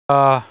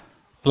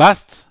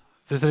Last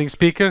visiting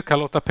speaker,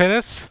 Carlota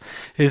Perez,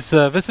 is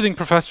a visiting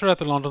professor at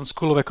the London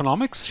School of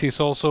Economics. She's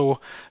also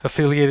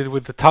affiliated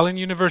with the Tallinn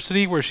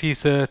University, where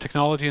she's a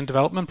technology and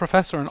development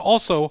professor and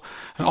also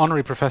an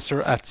honorary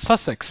professor at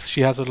Sussex.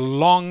 She has a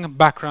long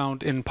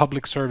background in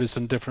public service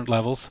on different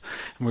levels,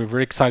 and we're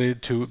very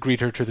excited to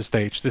greet her to the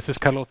stage. This is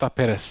Carlota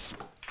Perez.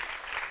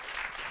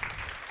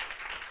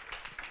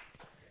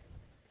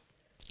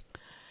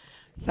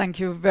 Thank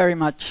you very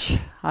much.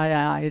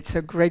 It's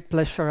a great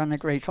pleasure and a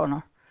great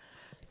honor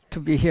to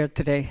be here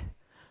today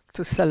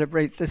to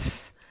celebrate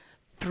this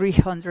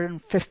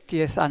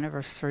 350th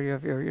anniversary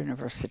of your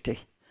university.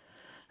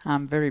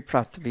 I'm very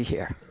proud to be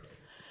here.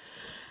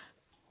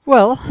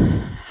 Well,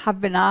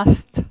 I've been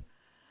asked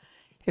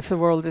if the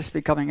world is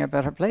becoming a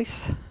better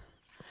place.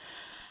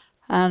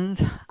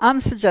 And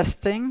I'm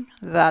suggesting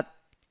that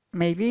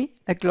maybe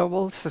a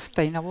global,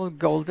 sustainable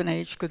golden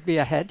age could be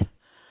ahead.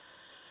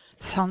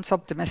 Sounds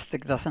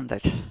optimistic, doesn't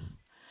it?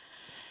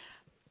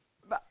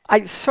 But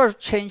I sort of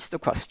changed the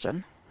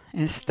question.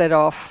 Instead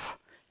of,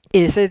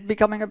 is it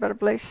becoming a better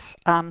place?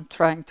 I'm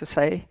trying to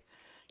say,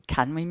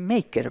 can we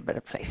make it a better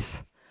place?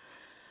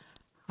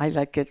 I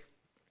like it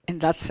in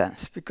that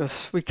sense,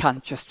 because we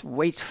can't just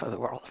wait for the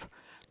world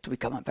to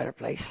become a better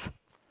place.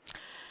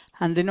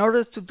 And in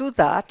order to do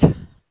that,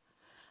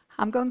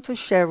 I'm going to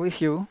share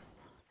with you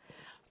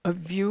a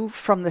view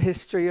from the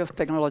history of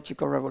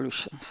technological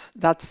revolutions.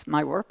 That's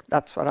my work.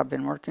 That's what I've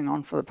been working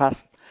on for the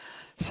past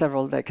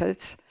several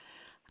decades.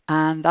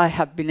 And I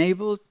have been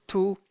able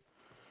to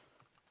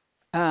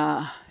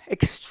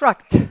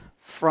extract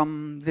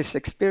from this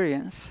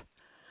experience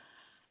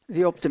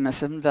the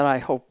optimism that I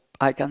hope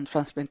I can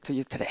transmit to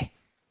you today.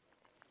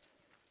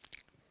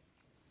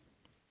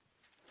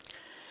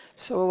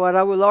 So what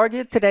I will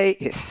argue today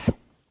is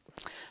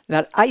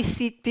that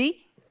ICT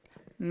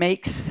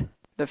makes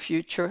the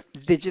future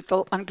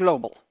digital and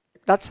global.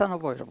 That's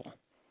unavoidable.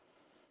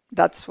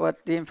 That's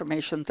what the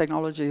information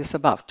technology is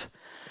about.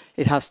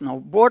 It has no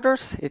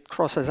borders, it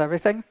crosses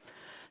everything.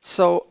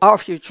 So our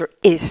future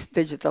is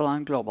digital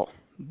and global.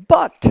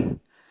 But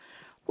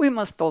we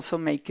must also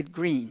make it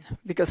green,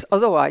 because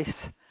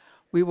otherwise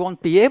we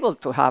won't be able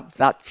to have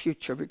that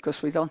future,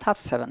 because we don't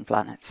have 7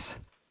 planets.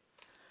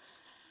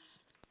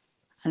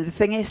 And the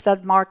thing is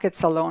that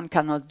markets alone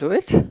cannot do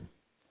it.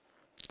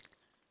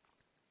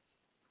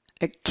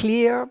 A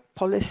clear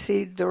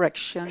policy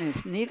direction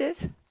is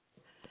needed,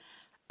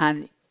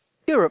 and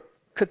Europe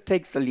could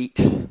take the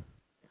lead.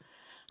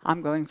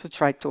 I'm going to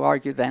try to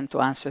argue then to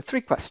answer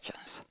 3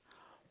 questions.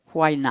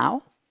 Why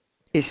now?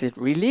 Is it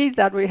really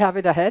that we have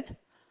it ahead?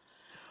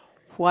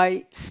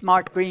 Why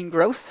smart green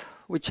growth,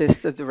 which is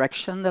the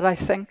direction that I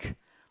think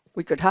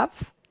we could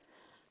have?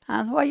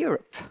 And why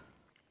Europe?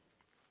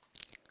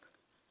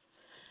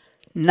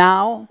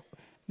 Now,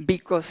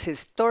 because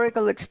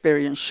historical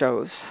experience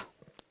shows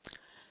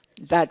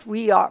that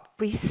we are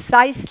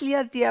precisely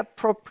at the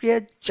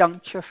appropriate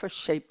juncture for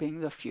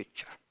shaping the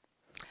future.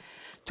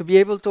 To be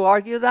able to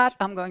argue that,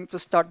 I'm going to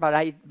start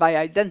by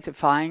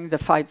identifying the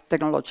 5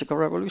 technological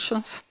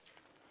revolutions.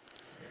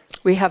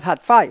 We have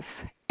had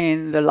 5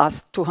 in the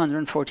last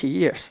 240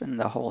 years in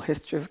the whole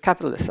history of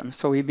capitalism.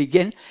 So we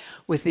begin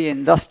with the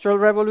Industrial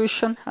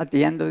Revolution at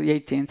the end of the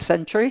 18th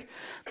century.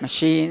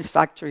 Machines,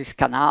 factories,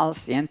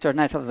 canals, the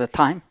internet of the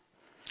time.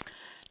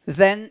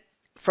 Then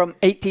from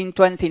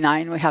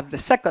 1829, we have the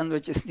second,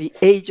 which is the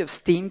age of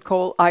steam,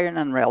 coal, iron,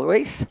 and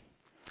railways.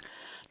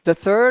 The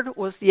third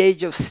was the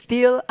age of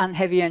steel and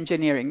heavy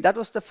engineering. That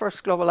was the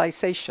first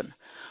globalization.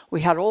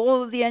 We had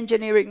all the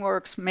engineering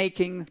works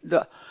making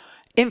the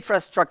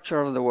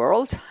infrastructure of the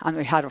world. And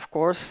we had, of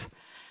course,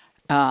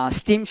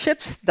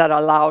 steamships that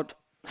allowed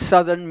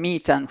southern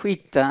meat and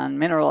wheat and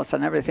minerals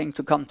and everything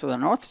to come to the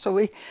north.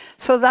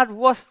 So that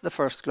was the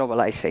first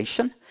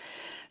globalization.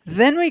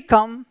 Then we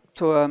come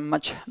to a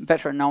much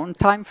better known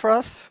time for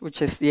us, which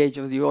is the age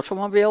of the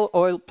automobile,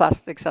 oil,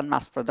 plastics, and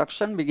mass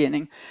production,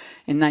 beginning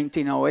in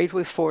 1908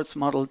 with Ford's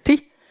Model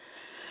T.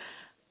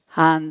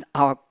 And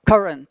our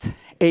current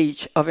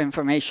age of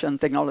information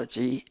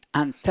technology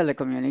and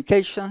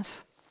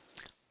telecommunications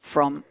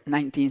from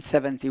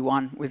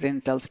 1971 with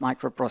Intel's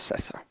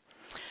microprocessor.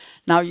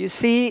 Now you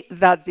see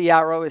that the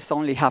arrow is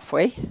only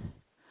halfway.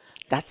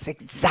 That's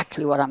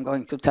exactly what I'm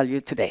going to tell you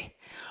today.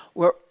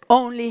 We're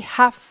only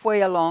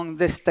halfway along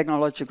this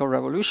technological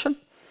revolution,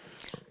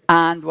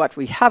 and what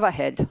we have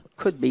ahead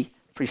could be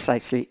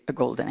precisely a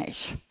golden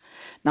age.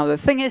 Now the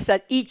thing is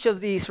that each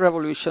of these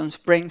revolutions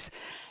brings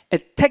a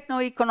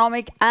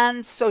techno-economic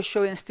and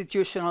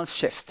socio-institutional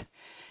shift.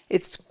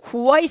 It's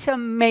quite a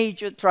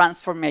major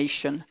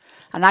transformation,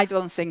 and I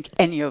don't think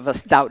any of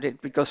us doubt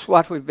it, because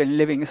what we've been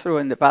living through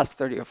in the past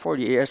 30 or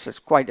 40 years is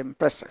quite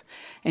impressive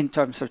in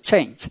terms of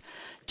change.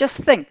 Just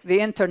think,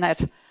 the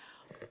internet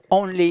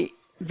only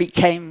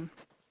became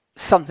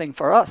something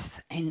for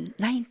us in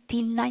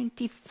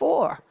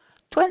 1994,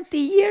 20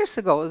 years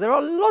ago. There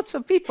are lots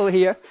of people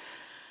here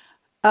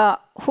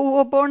who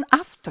were born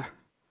after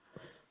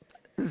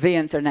the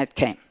internet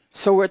came.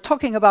 So we're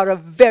talking about a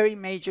very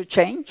major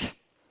change.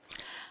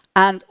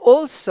 And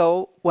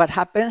also, what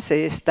happens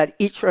is that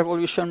each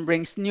revolution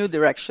brings new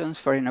directions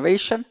for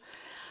innovation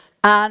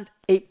and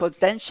a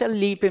potential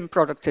leap in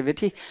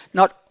productivity,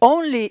 not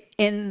only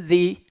in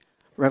the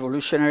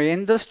revolutionary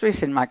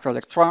industries, in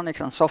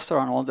microelectronics and software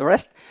and all the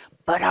rest,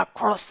 but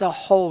across the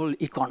whole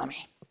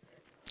economy.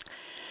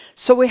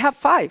 So we have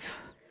 5,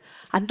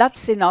 and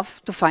that's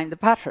enough to find the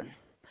pattern.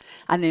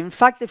 And in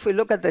fact, if we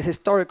look at the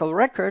historical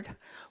record,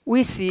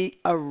 we see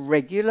a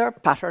regular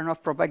pattern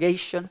of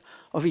propagation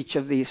of each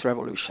of these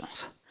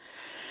revolutions.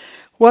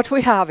 What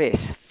we have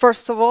is,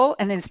 first of all,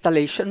 an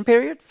installation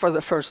period for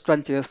the first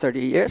 20 or 30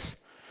 years.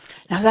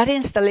 Now, that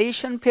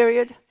installation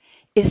period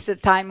is the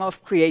time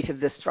of creative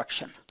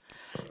destruction.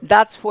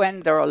 That's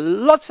when there are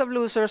lots of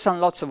losers and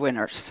lots of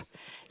winners.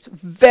 It's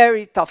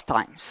very tough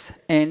times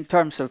in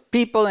terms of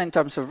people, in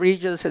terms of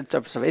regions, in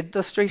terms of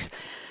industries.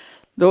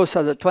 Those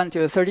are the 20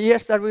 or 30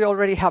 years that we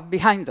already have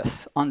behind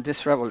us on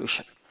this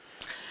revolution.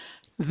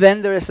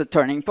 Then there is a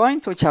turning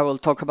point, which I will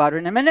talk about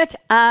in a minute,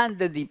 and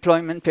the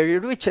deployment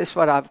period, which is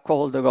what I've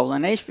called the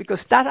golden age,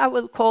 because that I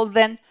will call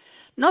then,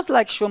 not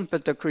like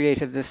Schumpeter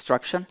creative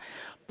destruction,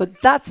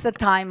 but that's a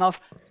time of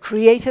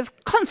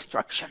creative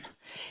construction.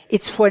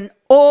 It's when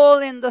all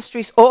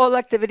industries, all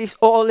activities,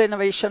 all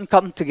innovation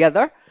come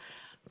together,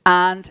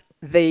 and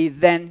they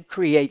then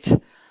create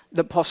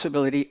the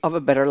possibility of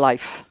a better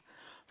life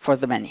for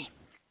the many.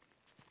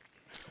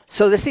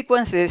 So the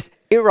sequence is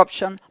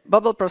eruption,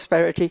 bubble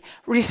prosperity,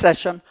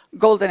 recession,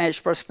 golden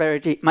age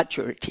prosperity,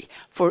 maturity,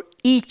 for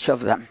each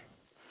of them.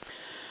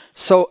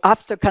 So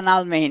after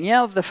canal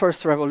mania of the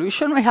first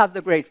revolution, we have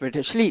the Great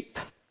British Leap.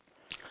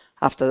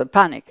 After the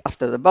panic,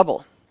 after the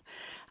bubble.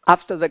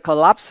 After the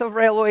collapse of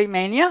railway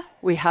mania,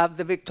 we have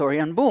the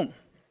Victorian boom.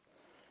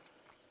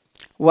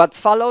 What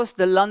follows,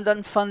 the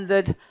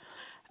London-funded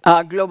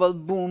global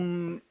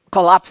boom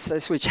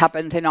collapses, which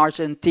happened in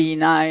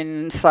Argentina,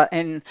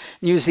 in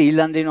New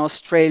Zealand, in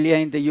Australia,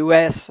 in the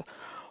US,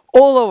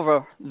 all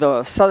over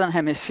the Southern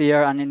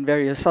Hemisphere and in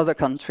various other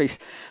countries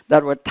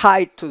that were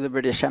tied to the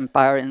British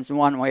Empire in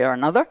one way or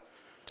another.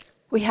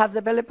 We have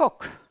the Belle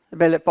Epoque. The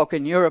Belle Epoque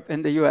in Europe,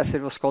 in the US,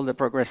 it was called the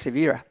Progressive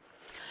Era.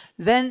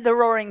 Then the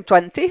Roaring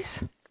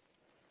Twenties,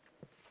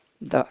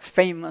 the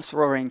famous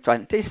Roaring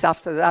Twenties.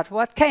 After that,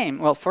 what came?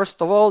 Well,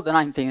 first of all, the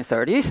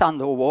 1930s and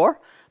the war,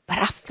 but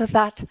after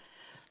that,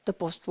 the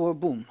post-war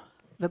boom,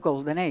 the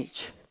golden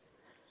age.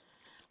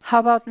 How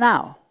about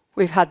now?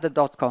 We've had the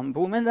dot-com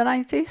boom in the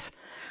 90s.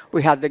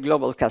 We had the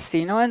global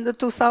casino in the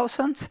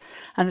 2000s.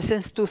 And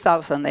since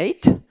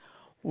 2008,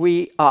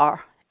 we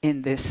are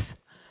in this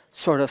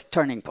sort of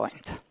turning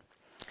point.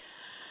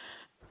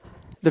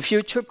 The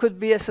future could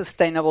be a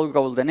sustainable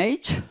golden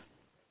age.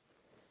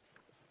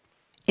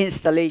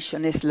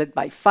 Installation is led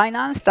by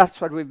finance. That's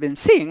what we've been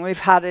seeing. We've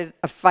had a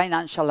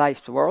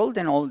financialized world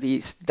in all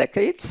these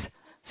decades,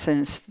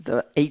 since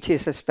the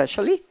 80s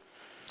especially.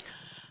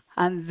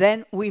 And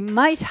then we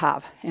might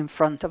have in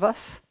front of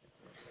us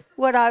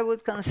what I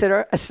would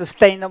consider a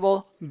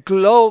sustainable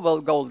global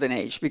golden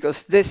age,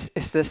 because this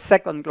is the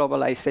second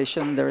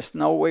globalization. There is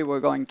no way we're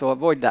going to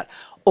avoid that.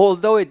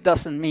 Although it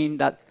doesn't mean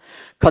that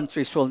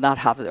countries will not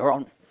have their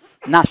own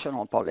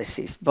national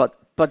policies, but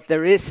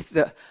there is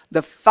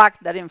the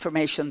fact that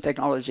information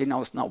technology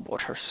knows no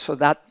borders, so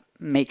that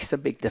makes a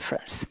big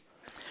difference.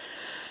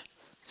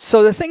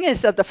 So the thing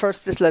is that the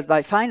first is led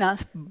by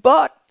finance,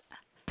 but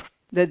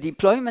the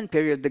deployment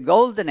period, the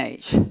golden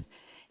age,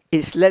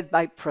 is led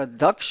by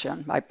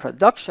production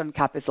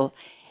capital,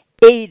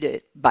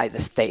 aided by the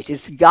state.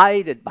 It's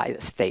guided by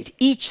the state.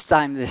 Each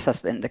time this has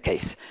been the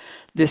case.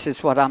 This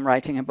is what I'm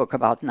writing a book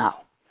about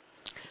now.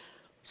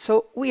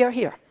 So we are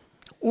here.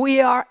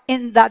 We are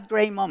in that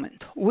gray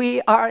moment.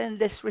 We are in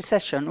this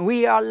recession.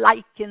 We are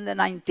like in the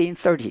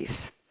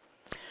 1930s.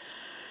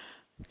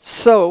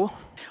 So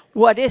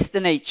what is the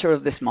nature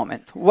of this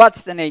moment?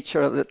 What's the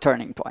nature of the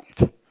turning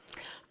point?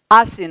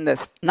 As in the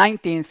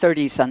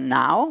 1930s and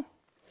now,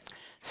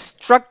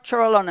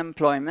 structural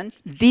unemployment,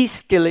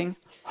 de-skilling,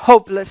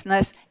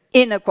 hopelessness,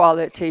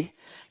 inequality,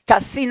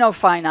 casino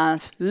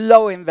finance,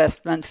 low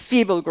investment,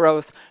 feeble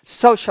growth,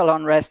 social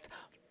unrest,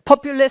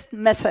 populist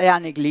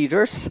messianic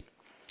leaders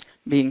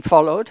being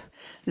followed,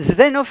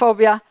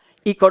 xenophobia,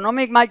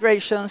 economic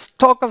migrations,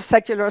 talk of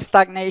secular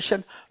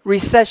stagnation,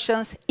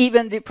 recessions,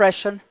 even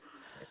depression.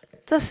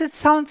 Does it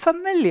sound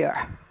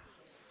familiar?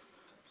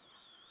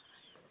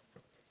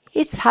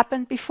 It's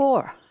happened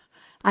before,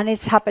 and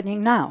it's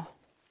happening now.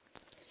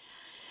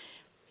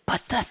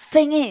 But the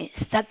thing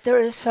is that there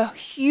is a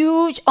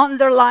huge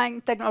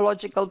underlying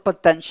technological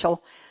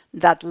potential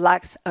that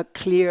lacks a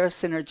clear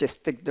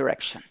synergistic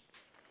direction.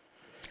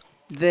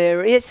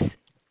 There is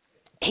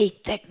a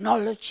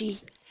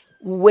technology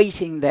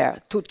waiting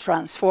there to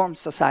transform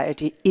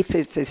society if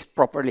it is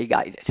properly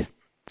guided.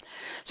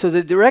 So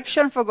the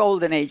direction for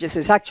golden ages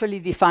is actually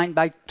defined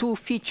by two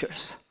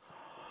features.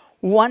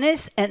 One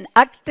is an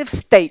active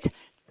state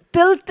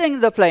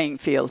tilting the playing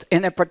field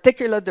in a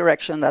particular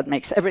direction that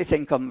makes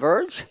everything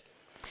converge.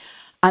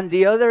 And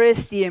the other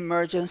is the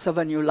emergence of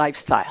a new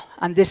lifestyle.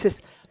 And this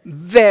is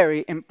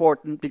very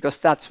important because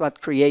that's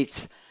what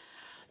creates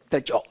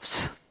the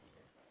jobs.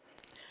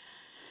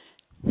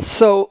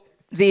 So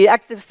the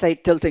active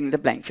state tilting the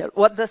playing field,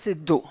 what does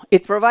it do?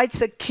 It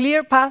provides a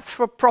clear path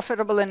for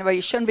profitable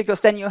innovation,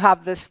 because then you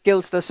have the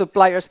skills, the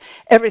suppliers,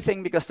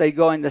 everything, because they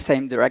go in the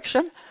same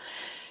direction.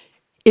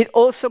 It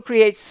also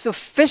creates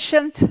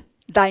sufficient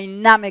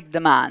dynamic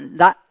demand,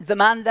 that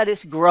demand that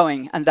is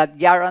growing and that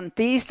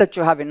guarantees that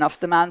you have enough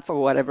demand for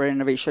whatever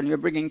innovation you're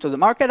bringing to the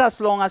market, as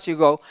long as you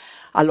go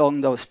along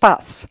those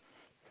paths.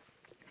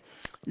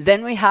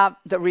 Then we have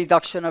the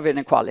reduction of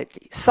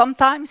inequality.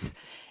 Sometimes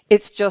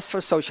it's just for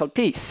social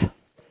peace.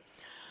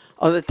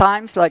 Other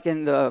times, like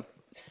in the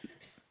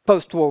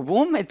post-war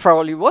boom, it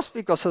probably was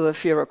because of the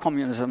fear of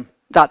communism,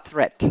 that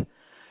threat.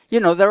 You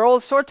know, there are all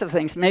sorts of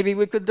things. Maybe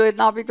we could do it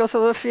now because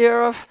of the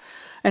fear of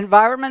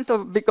environment, or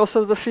because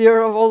of the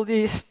fear of all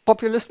these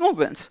populist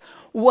movements.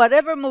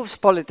 Whatever moves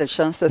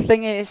politicians, the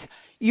thing is,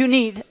 you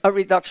need a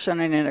reduction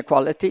in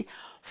inequality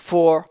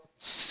for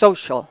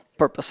social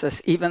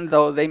purposes, even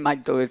though they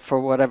might do it for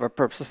whatever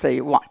purpose they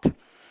want.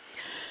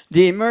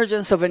 The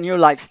emergence of a new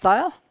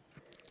lifestyle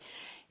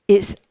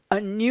is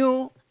a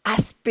new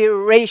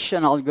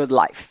aspirational good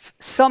life.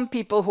 Some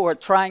people who are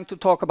trying to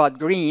talk about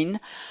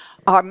green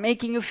are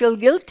making you feel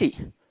guilty,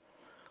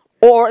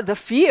 or the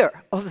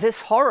fear of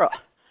this horror.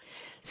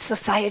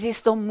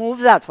 Societies don't move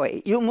that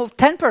way. You move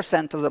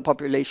 10% of the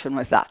population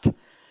with that.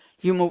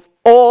 You move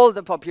all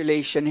the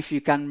population if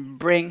you can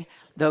bring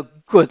the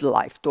good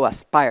life to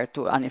aspire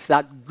to, and if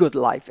that good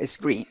life is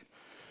green.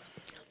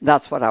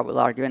 That's what I will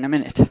argue in a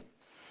minute.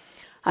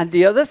 And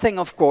the other thing,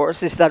 of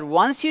course, is that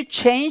once you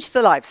change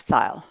the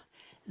lifestyle,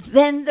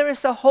 then there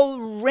is a whole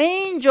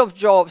range of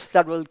jobs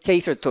that will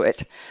cater to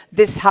it.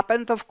 This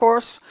happened, of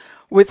course,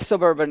 with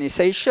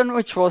suburbanization,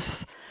 which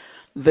was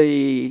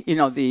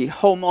the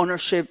home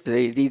ownership,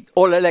 the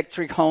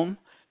all-electric home,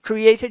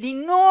 created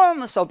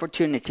enormous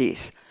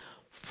opportunities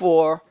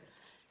for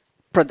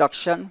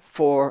production,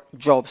 for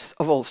jobs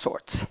of all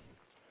sorts.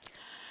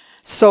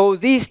 So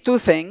these two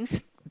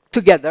things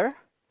together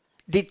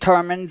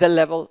determine the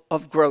level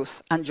of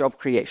growth and job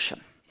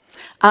creation.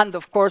 And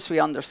of course, we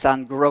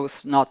understand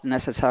growth not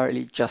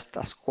necessarily just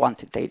as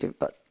quantitative,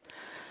 but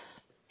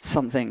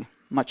something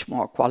much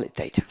more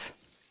qualitative.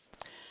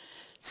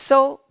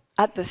 So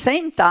at the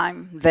same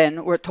time,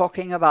 then, we're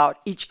talking about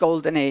each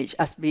golden age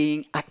as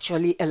being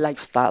actually a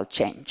lifestyle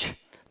change.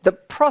 The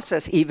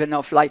process even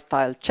of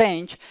lifestyle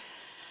change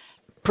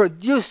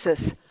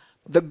produces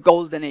the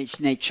golden age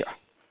nature.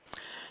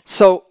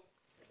 So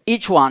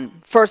each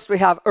one, first we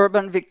have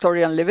urban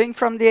Victorian living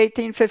from the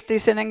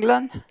 1850s in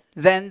England,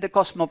 then the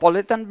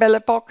cosmopolitan Belle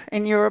Epoque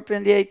in Europe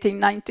in the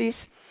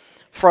 1890s,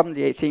 from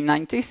the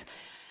 1890s,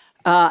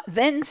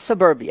 then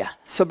suburbia,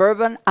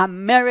 suburban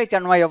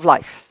American way of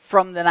life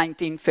from the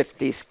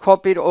 1950s,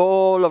 copied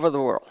all over the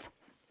world.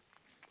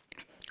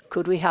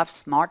 Could we have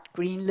smart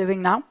green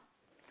living now?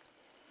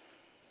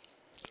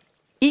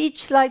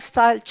 Each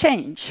lifestyle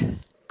change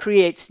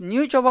creates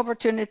new job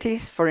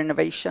opportunities for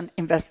innovation,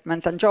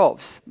 investment, and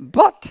jobs.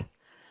 But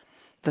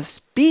the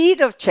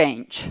speed of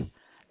change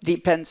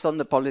depends on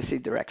the policy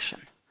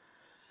direction.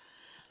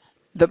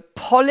 The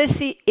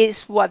policy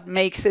is what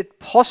makes it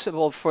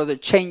possible for the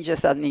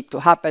changes that need to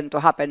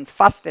happen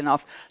fast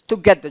enough to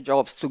get the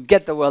jobs, to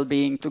get the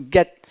well-being, to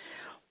get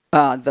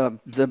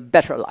the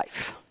better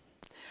life.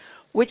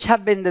 Which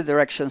have been the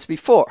directions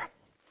before?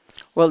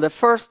 Well, the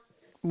first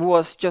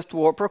was just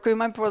war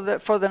procurement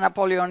for the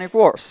Napoleonic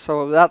Wars.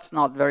 So that's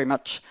not very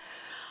much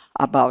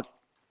about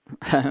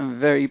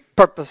very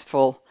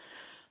purposeful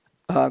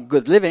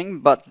good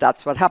living, but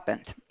that's what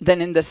happened.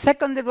 Then in the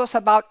second, it was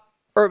about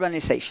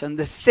urbanization,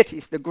 the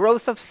cities, the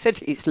growth of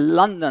cities,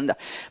 London.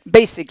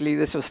 Basically,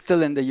 this was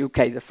still in the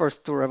UK. The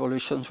first two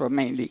revolutions were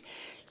mainly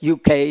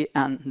UK,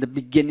 and the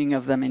beginning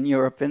of them in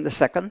Europe in the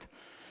second.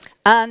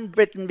 And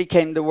Britain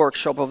became the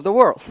workshop of the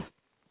world,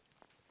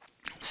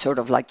 sort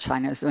of like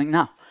China is doing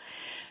now.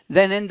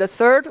 Then in the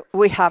third,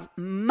 we have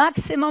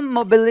maximum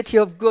mobility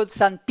of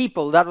goods and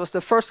people. That was the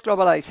first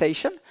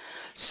globalization.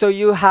 So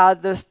you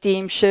had the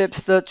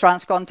steamships, the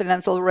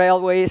transcontinental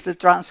railways, the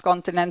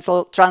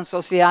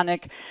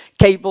transoceanic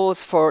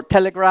cables for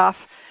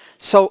telegraph.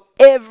 So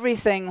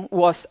everything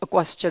was a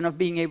question of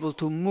being able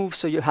to move,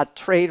 so you had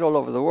trade all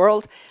over the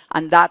world,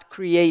 and that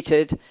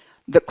created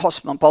the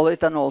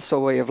cosmopolitan also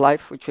way of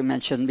life, which we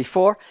mentioned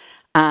before,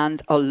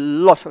 and a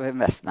lot of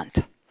investment.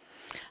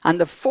 And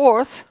the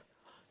fourth,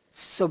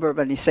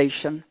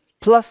 suburbanization,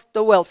 plus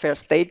the welfare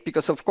state,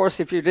 because of course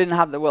if you didn't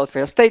have the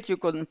welfare state, you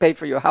couldn't pay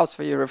for your house,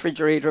 for your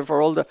refrigerator,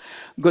 for all the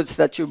goods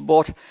that you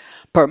bought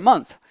per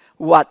month.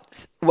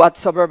 What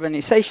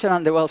suburbanization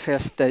and the welfare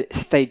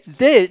state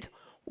did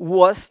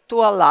was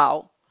to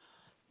allow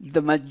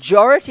the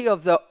majority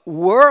of the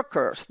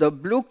workers, the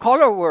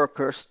blue-collar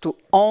workers, to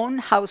own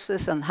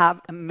houses and have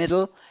a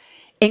middle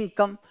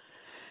income,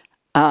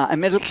 a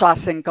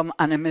middle-class income,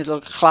 and a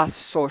middle-class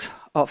sort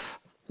of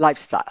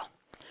lifestyle.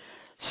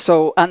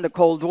 So, and the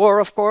Cold War,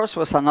 of course,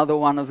 was another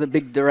one of the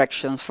big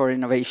directions for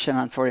innovation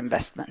and for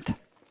investment.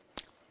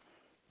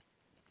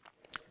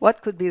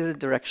 What could be the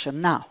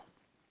direction now?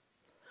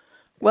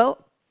 Well,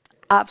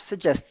 I've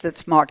suggested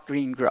smart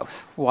green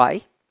growth.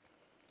 Why?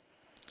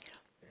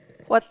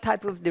 What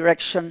type of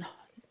direction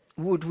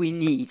would we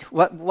need?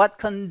 What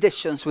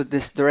conditions would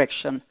this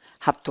direction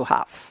have to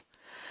have?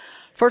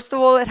 First of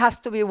all, it has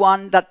to be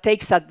one that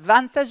takes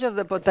advantage of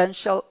the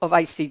potential of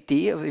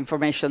ICT, of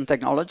information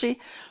technology,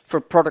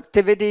 for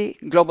productivity,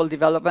 global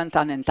development,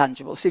 and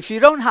intangibles. If you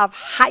don't have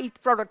high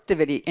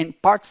productivity in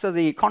parts of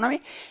the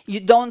economy, you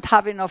don't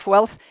have enough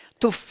wealth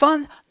to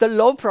fund the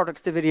low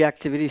productivity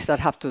activities that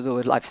have to do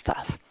with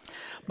lifestyles.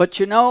 But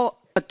you know,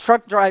 a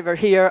truck driver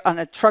here and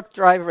a truck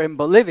driver in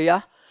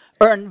Bolivia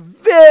earn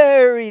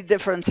very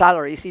different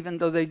salaries, even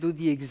though they do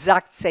the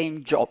exact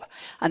same job.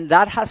 And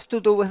that has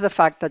to do with the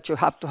fact that you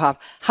have to have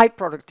high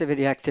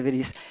productivity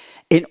activities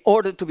in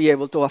order to be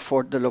able to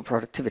afford the low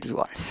productivity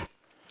ones.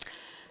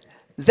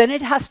 Then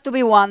it has to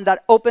be one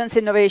that opens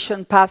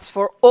innovation paths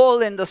for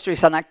all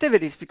industries and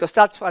activities, because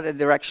that's what the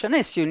direction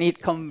is. You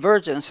need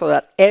convergence so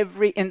that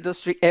every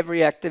industry,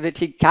 every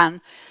activity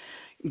can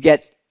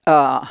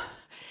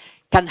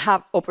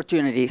have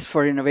opportunities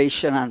for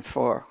innovation and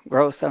for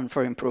growth and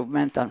for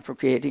improvement and for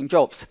creating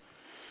jobs.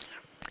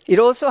 It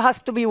also has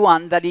to be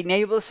one that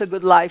enables a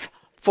good life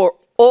for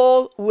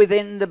all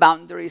within the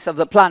boundaries of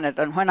the planet.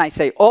 And when I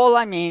say all,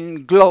 I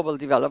mean global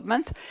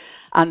development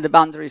and the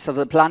boundaries of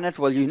the planet.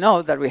 Well, you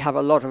know that we have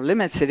a lot of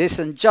limits. It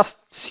isn't just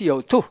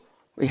CO2.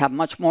 We have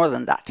much more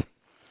than that.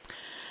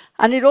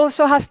 And it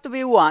also has to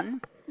be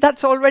one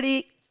that's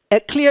already a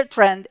clear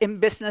trend in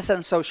business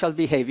and social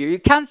behavior. You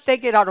can't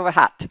take it out of a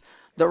hat.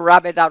 The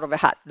rabbit out of a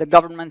hat. The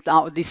government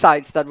now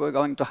decides that we're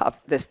going to have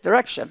this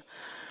direction.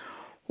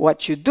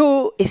 What you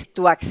do is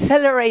to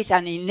accelerate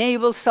and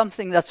enable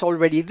something that's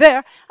already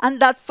there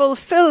and that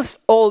fulfills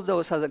all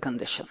those other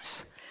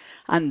conditions.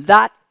 And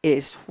that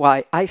is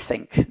why I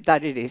think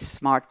that it is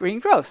smart green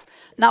growth.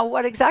 Now,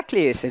 what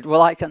exactly is it?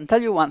 Well, I can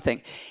tell you one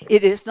thing.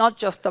 It is not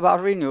just about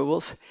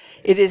renewables.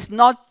 It is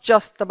not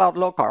just about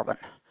low carbon.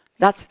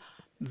 That's a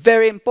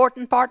very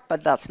important part,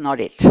 but that's not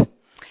it.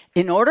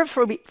 In order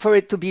for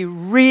it to be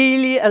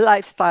really a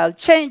lifestyle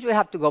change, we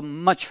have to go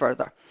much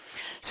further.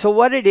 So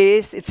what it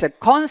is, it's a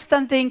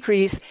constant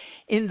increase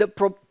in the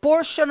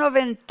proportion of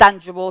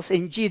intangibles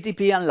in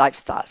GDP and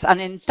lifestyles. And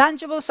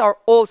intangibles are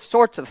all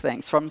sorts of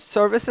things, from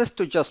services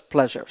to just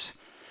pleasures.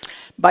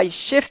 By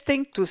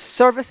shifting to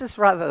services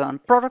rather than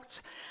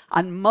products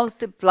and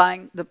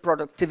multiplying the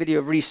productivity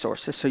of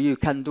resources, so you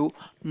can do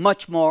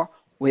much more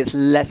with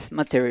less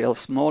material,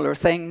 smaller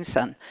things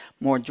and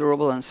more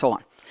durable and so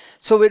on.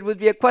 So it would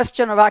be a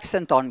question of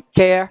accent on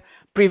care,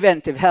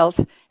 preventive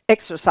health,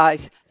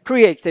 exercise,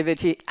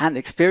 creativity and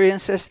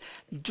experiences,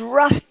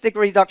 drastic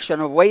reduction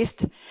of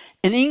waste,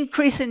 an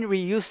increase in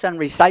reuse and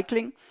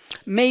recycling,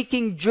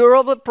 making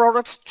durable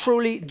products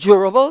truly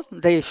durable.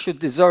 They should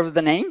deserve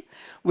the name,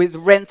 with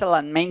rental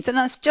and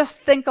maintenance. Just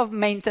think of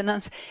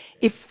maintenance.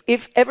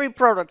 If every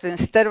product,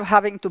 instead of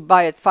having to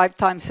buy it 5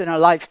 times in a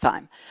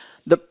lifetime,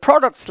 the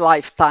product's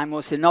lifetime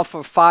was enough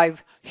for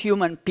 5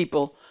 human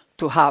people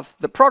to have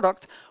the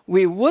product,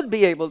 we would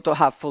be able to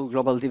have full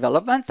global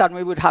development and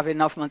we would have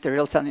enough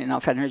materials and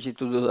enough energy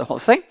to do the whole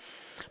thing.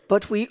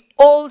 But we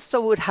also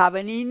would have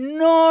an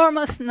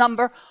enormous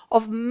number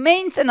of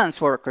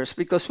maintenance workers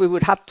because we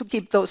would have to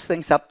keep those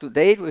things up to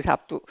date. We'd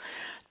have to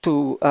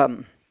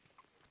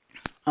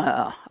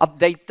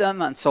update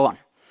them and so on.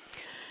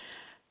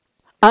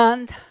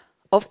 And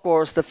of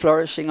course, the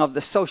flourishing of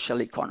the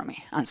social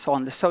economy and so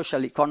on. The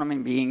social economy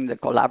being the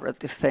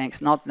collaborative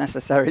things, not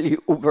necessarily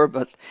Uber,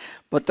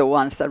 but the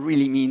ones that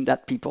really mean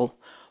that people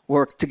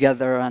work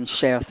together and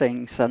share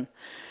things and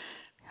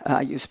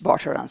use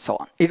barter and so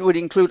on. It would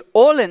include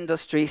all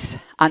industries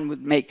and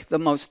would make the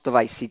most of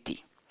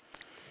ICT.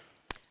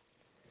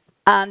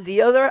 And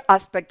the other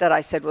aspect that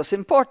I said was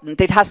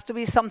important, it has to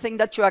be something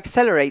that you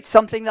accelerate,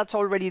 something that's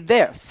already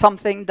there,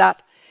 something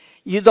that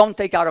you don't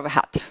take out of a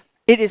hat.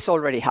 It is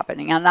already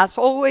happening. And as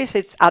always,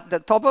 it's at the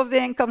top of the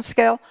income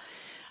scale,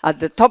 at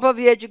the top of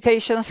the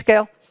education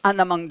scale, and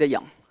among the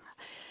young.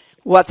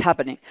 What's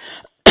happening?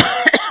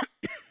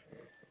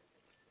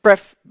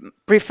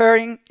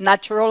 Preferring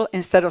natural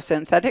instead of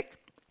synthetic,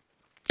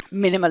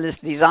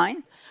 minimalist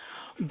design,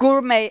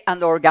 gourmet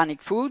and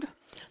organic food,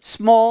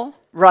 small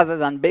rather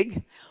than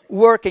big,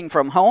 working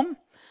from home,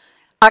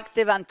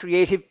 active and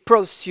creative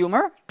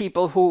prosumer,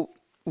 people who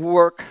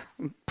work,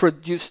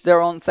 produce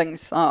their own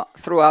things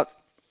throughout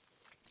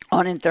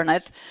on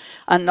internet,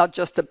 and not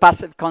just a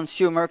passive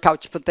consumer,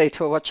 couch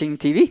potato watching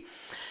TV,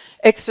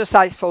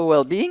 exercise for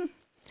well-being,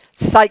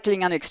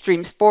 cycling and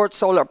extreme sports,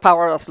 solar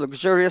power as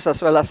luxurious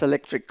as well as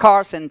electric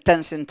cars,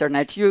 intense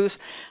internet use,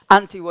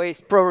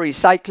 anti-waste,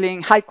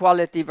 pro-recycling, high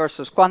quality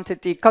versus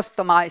quantity,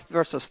 customized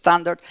versus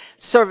standard,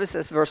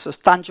 services versus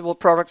tangible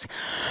products.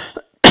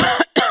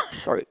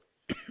 Sorry.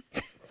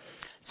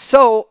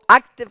 So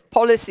active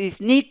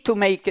policies need to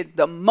make it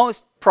the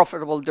most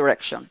profitable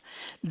direction.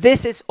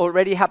 This is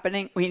already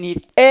happening. We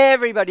need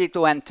everybody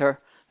to enter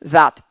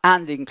that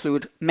and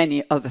include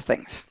many other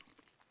things.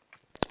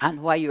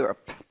 And why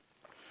Europe?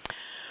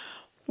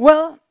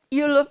 Well,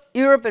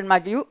 Europe, in my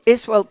view,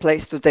 is well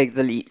placed to take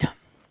the lead.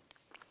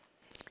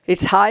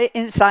 It's high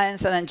in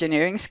science and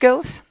engineering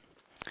skills.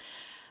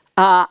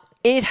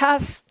 It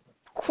has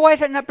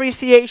quite an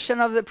appreciation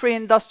of the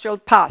pre-industrial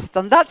past,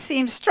 and that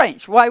seems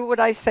strange. Why would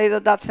I say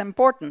that that's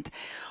important?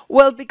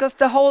 Well, because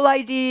the whole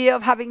idea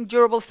of having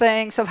durable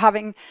things, of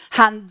having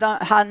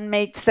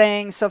handmade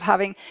things, of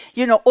having,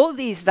 you know, all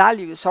these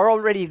values are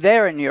already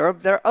there in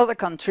Europe. There are other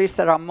countries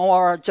that are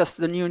more just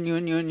the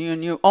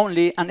new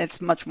only, and it's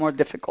much more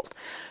difficult.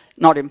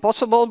 Not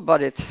impossible,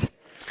 but it's...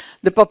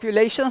 The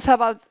populations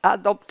have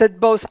adopted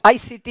both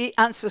ICT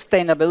and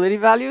sustainability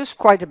values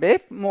quite a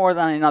bit, more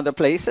than in other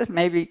places.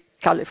 Maybe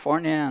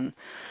California and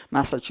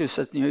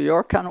Massachusetts, New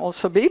York can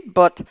also be,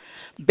 but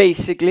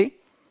basically,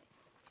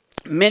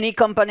 many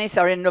companies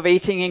are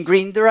innovating in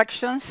green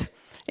directions.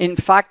 In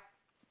fact,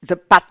 the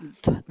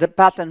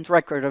patent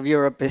record of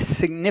Europe is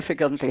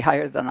significantly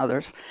higher than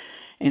others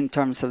in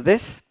terms of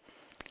this.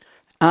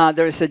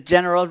 There is a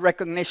general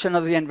recognition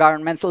of the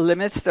environmental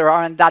limits. There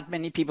aren't that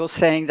many people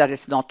saying that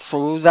it's not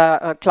true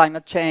that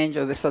climate change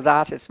or this or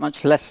that. It's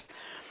much less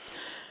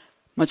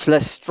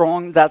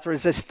strong, that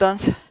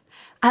resistance.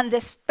 And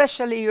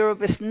especially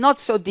Europe is not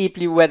so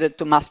deeply wedded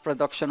to mass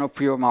production or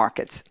pure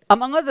markets.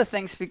 Among other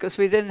things, because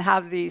we didn't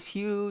have these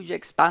huge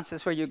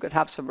expanses where you could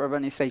have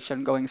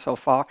suburbanization going so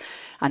far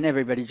and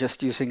everybody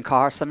just using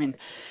cars. I mean,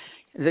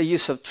 the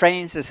use of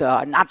trains is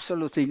an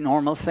absolutely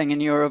normal thing in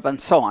Europe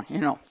and so on, you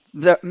know.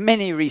 There are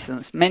many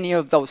reasons, many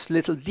of those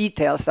little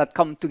details that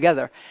come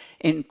together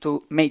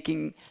into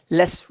making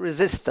less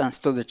resistance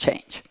to the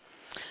change.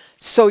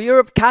 So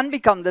Europe can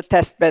become the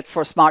test bed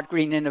for smart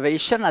green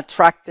innovation,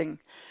 attracting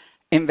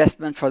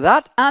investment for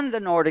that, and the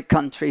Nordic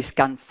countries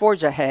can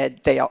forge ahead.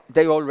 They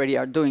already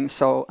are doing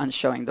so and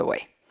showing the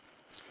way.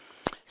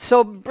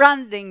 So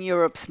branding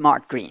Europe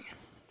smart green.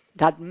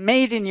 That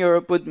made in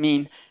Europe would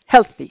mean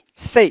healthy,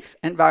 safe,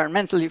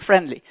 environmentally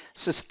friendly,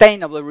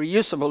 sustainable,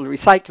 reusable,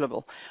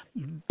 recyclable,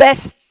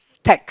 best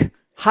tech,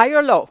 high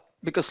or low,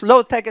 because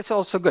low tech is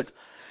also good,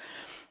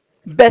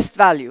 best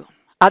value,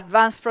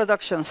 advanced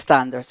production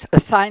standards, a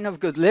sign of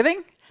good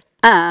living,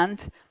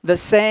 and the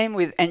same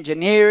with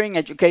engineering,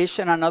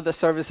 education, and other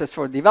services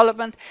for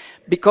development,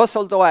 because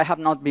although I have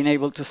not been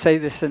able to say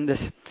this in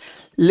this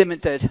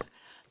limited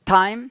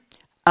time,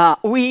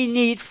 we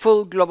need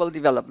full global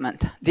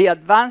development. The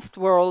advanced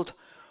world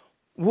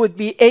would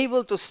be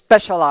able to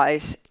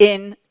specialize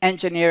in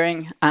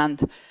engineering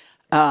and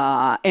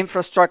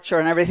infrastructure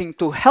and everything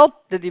to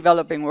help the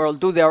developing world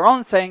do their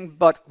own thing,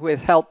 but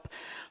with help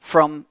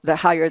from the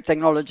higher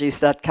technologies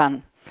that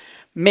can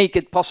make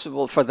it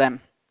possible for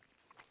them.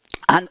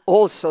 And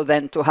also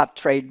then to have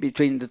trade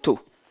between the two.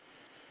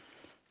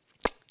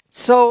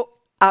 So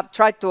I've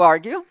tried to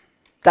argue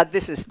that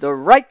this is the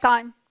right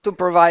time to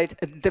provide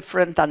a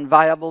different and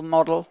viable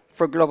model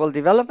for global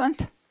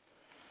development,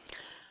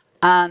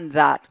 and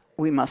that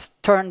we must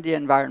turn the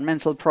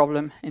environmental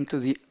problem into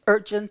the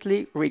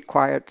urgently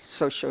required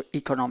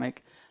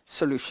socio-economic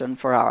solution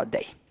for our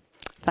day.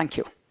 Thank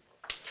you.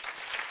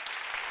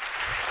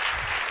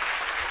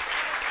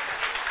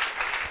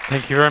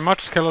 Thank you very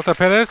much, Carlota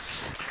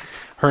Perez.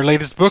 Her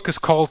latest book is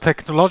called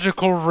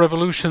Technological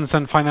Revolutions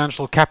and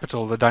Financial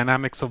Capital, The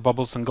Dynamics of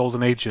Bubbles and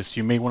Golden Ages.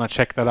 You may want to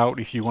check that out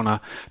if you want to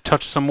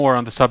touch some more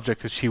on the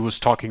subject that she was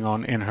talking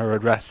on in her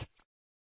address.